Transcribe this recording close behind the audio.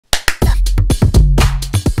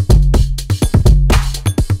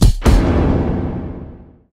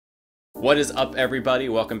What is up, everybody?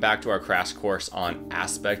 Welcome back to our crash course on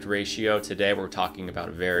aspect ratio. Today we're talking about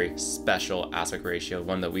a very special aspect ratio,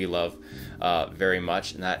 one that we love very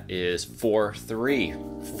much, and that is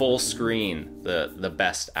 4:3, full screen, the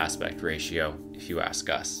best aspect ratio, if you ask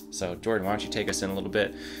us. So Jordan, why don't you take us in a little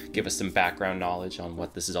bit, give us some background knowledge on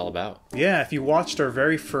what this is all about. Yeah, if you watched our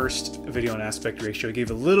very first video on aspect ratio, I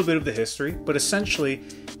gave a little bit of the history, but essentially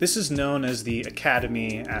this is known as the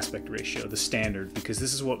Academy aspect ratio, the standard, because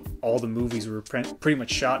this is what all the movies were pretty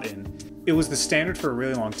much shot in. It was the standard for a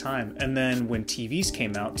really long time, and then when TVs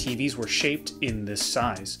came out, TVs were shaped in this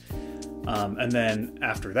size. And then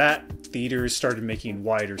after that, theaters started making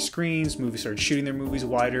wider screens, movies started shooting their movies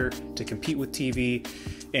wider to compete with TV,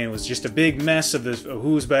 and it was just a big mess of this,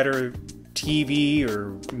 who's better, TV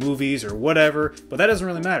or movies or whatever, but that doesn't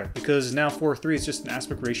really matter because now 4:3 is just an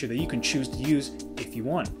aspect ratio that you can choose to use if you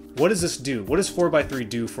want. What does this do? What does 4:3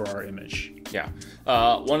 do for our image? Yeah,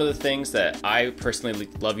 one of the things that I personally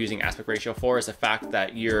love using aspect ratio for is the fact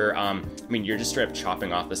that you're just straight up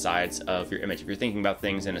chopping off the sides of your image. If you're thinking about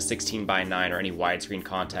things in a 16:9 or any widescreen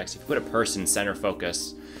context, if you put a person center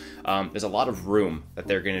focus, there's a lot of room that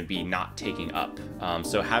they're going to be not taking up.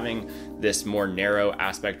 So having this more narrow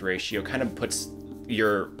aspect ratio kind of puts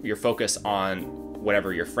your focus on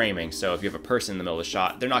whatever you're framing. So if you have a person in the middle of the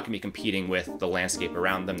shot, they're not going to be competing with the landscape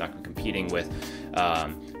around them, not going to be competing with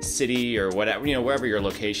city or whatever, wherever your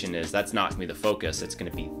location is. That's not going to be the focus. It's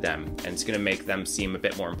going to be them, and it's going to make them seem a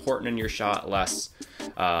bit more important in your shot, less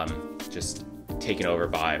just taken over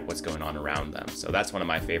by what's going on around them. So that's one of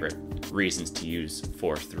my favorite reasons to use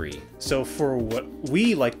 4:3. So for what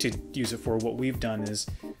we like to use it for, what we've done is,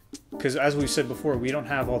 because as we've said before, we don't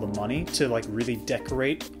have all the money to like really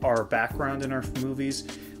decorate our background in our movies.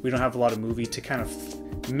 We don't have a lot of movie to kind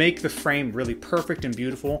of make the frame really perfect and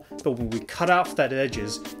beautiful. But when we cut off that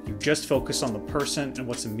edges, you just focus on the person and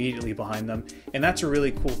what's immediately behind them. And that's a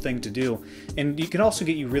really cool thing to do. And you can also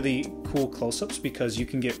get you really cool close-ups because you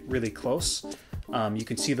can get really close. You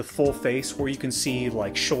can see the full face, or you can see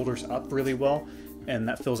like shoulders up really well, and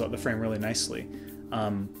that fills out the frame really nicely.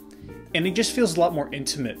 And it just feels a lot more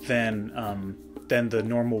intimate than the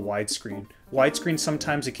normal widescreen. Widescreen,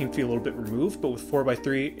 sometimes it can feel a little bit removed, but with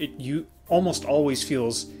 4:3, you almost always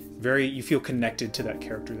feels you feel connected to that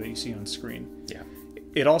character that you see on screen. Yeah.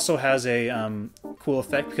 It also has a cool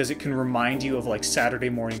effect because it can remind you of like Saturday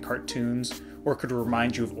morning cartoons, or it could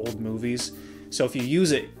remind you of old movies. So if you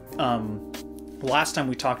use it, last time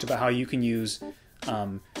we talked about how you can use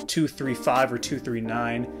 2:3:5 or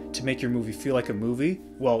 2:3:9 to make your movie feel like a movie.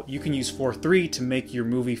 Well, you can use 4:3 to make your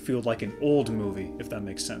movie feel like an old movie, if that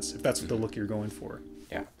makes sense, if that's the look you're going for.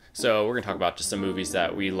 Yeah. So we're going to talk about just some movies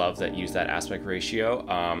that we love that use that aspect ratio.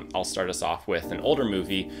 I'll start us off with an older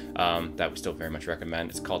movie that we still very much recommend.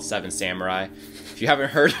 It's called Seven Samurai. If you haven't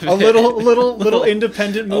heard of it, a little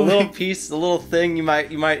independent movie, a little thing you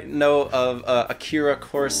might know of Akira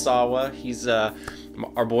Kurosawa. He's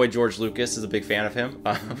our boy George Lucas is a big fan of him.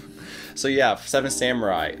 So yeah, Seven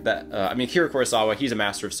Samurai. Akira Kurosawa, he's a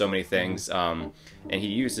master of so many things, and he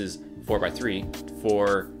uses 4:3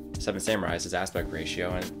 for Seven Samurai as his aspect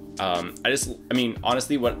ratio. And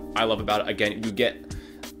honestly, what I love about it, again, you get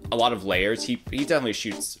a lot of layers. He generally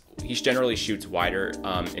shoots wider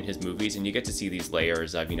in his movies, and you get to see these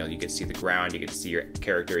layers of, you get to see the ground, you get to see your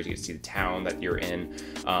characters, you get to see the town that you're in,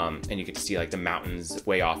 and you get to see like the mountains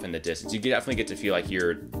way off in the distance. You definitely get to feel like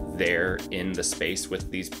you're there in the space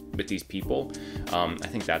with these people. I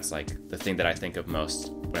think that's like the thing that I think of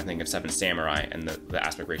most when I think of Seven Samurai, and the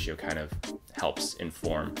aspect ratio kind of helps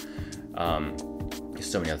inform. There's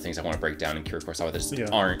so many other things I want to break down in Akira Kurosawa that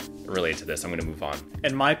just aren't related to this. I'm going to move on.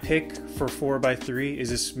 And my pick for 4:3 is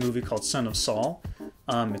this movie called Son of Saul.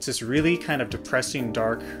 It's this really kind of depressing,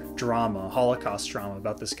 dark drama, Holocaust drama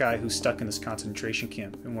about this guy who's stuck in this concentration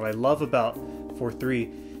camp. And what I love about 4:3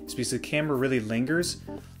 is because the camera really lingers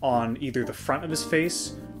on either the front of his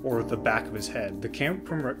face or the back of his head. The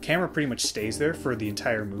camera pretty much stays there for the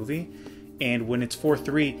entire movie. And when it's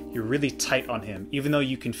 4:3, you're really tight on him, even though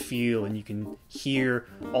you can feel and you can hear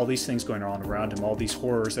all these things going on around him, all these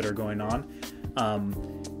horrors that are going on.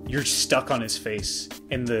 You're stuck on his face,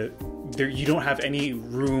 and you don't have any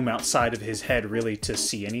room outside of his head really to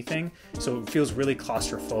see anything. So it feels really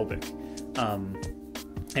claustrophobic,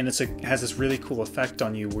 and it has this really cool effect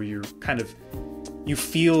on you where you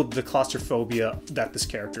feel the claustrophobia that this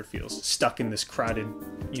character feels, stuck in this crowded,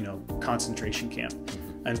 concentration camp.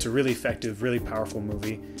 And it's a really effective, really powerful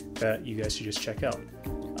movie that you guys should just check out.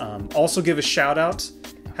 Also have a shout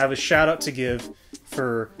out to give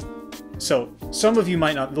for, so some of you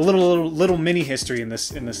might not, the little mini history in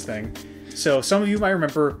this thing. So some of you might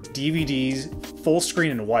remember DVDs, full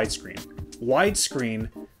screen and widescreen. Widescreen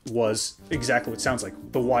was exactly what it sounds like,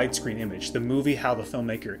 the widescreen image, the movie how the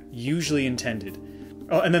filmmaker usually intended.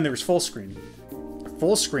 Oh, and then there was full screen.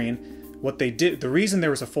 Full screen, what they did, the reason there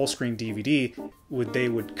was a full screen DVD, they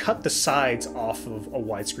would cut the sides off of a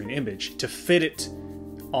widescreen image to fit it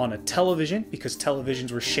on a television, because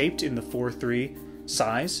televisions were shaped in the 4:3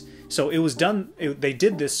 size. So it was done, they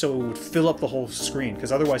did this so it would fill up the whole screen,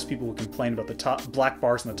 because otherwise people would complain about the top black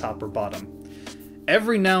bars on the top or bottom.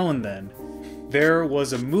 Every now and then, there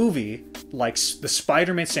was a movie like the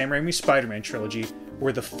Spider-Man, Sam Raimi Spider-Man trilogy,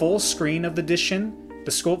 where the full screen of the edition,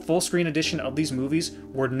 full screen edition of these movies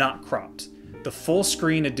were not cropped. The full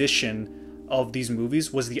screen edition of these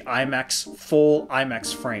movies was the IMAX, full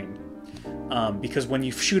IMAX frame. Because when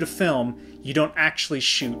you shoot a film, you don't actually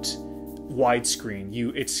shoot widescreen.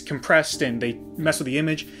 It's compressed and they mess with the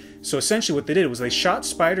image. So essentially what they did was they shot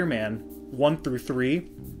Spider-Man 1 through 3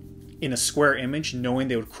 in a square image, knowing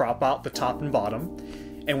they would crop out the top and bottom.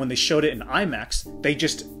 And when they showed it in IMAX,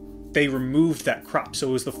 they removed that crop. So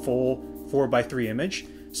it was the full 4:3 image.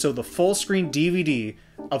 So the full screen DVD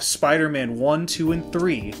of Spider-Man 1, 2, and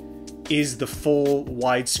 3 is the full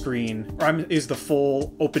widescreen, or is the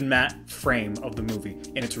full open matte frame of the movie.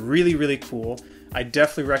 And it's really, really cool. I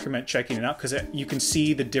definitely recommend checking it out, because you can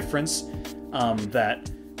see the difference that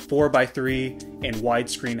 4:3 and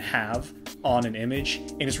widescreen have on an image.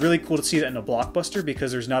 And it's really cool to see that in a blockbuster,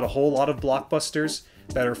 because there's not a whole lot of blockbusters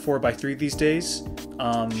that are 4:3 these days.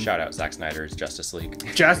 Shout out Zack Snyder's Justice League.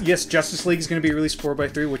 Yes, Justice League is going to be released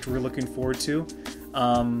 4:3, which we're looking forward to.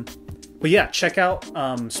 But yeah, check out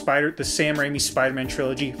the Sam Raimi Spider-Man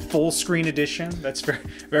trilogy full screen edition. That's very,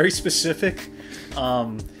 very specific.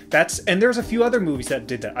 And there's a few other movies that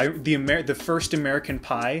did that. The first American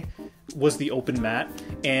Pie was the open matte,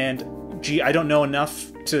 and I don't know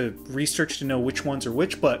enough to research to know which ones are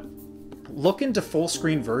which, but look into full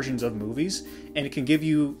screen versions of movies, and it can give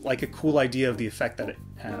you like a cool idea of the effect that it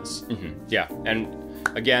has. Yeah, and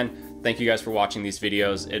again, thank you guys for watching these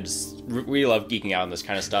videos. We love geeking out on this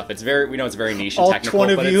kind of stuff. We know it's very niche and technical.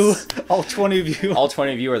 All 20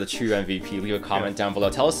 of you are the true MVP. Leave a comment down below.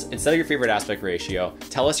 Tell us, instead of your favorite aspect ratio,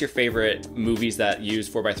 tell us your favorite movies that use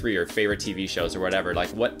 4:3, or favorite TV shows or whatever. Like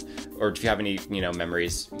or if you have any,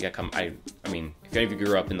 memories. I mean, if any of you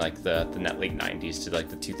grew up in like the late 90s to like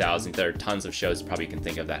the 2000s, there are tons of shows you probably can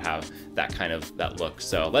think of that have that look.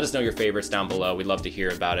 So let us know your favorites down below. We'd love to hear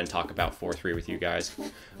about it and talk about 4:3 with you guys.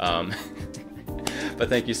 But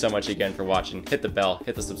thank you so much again for watching. Hit the bell,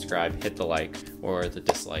 hit the subscribe, hit the like or the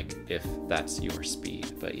dislike if that's your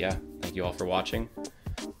speed. But yeah, thank you all for watching.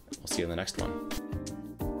 We'll see you in the next one.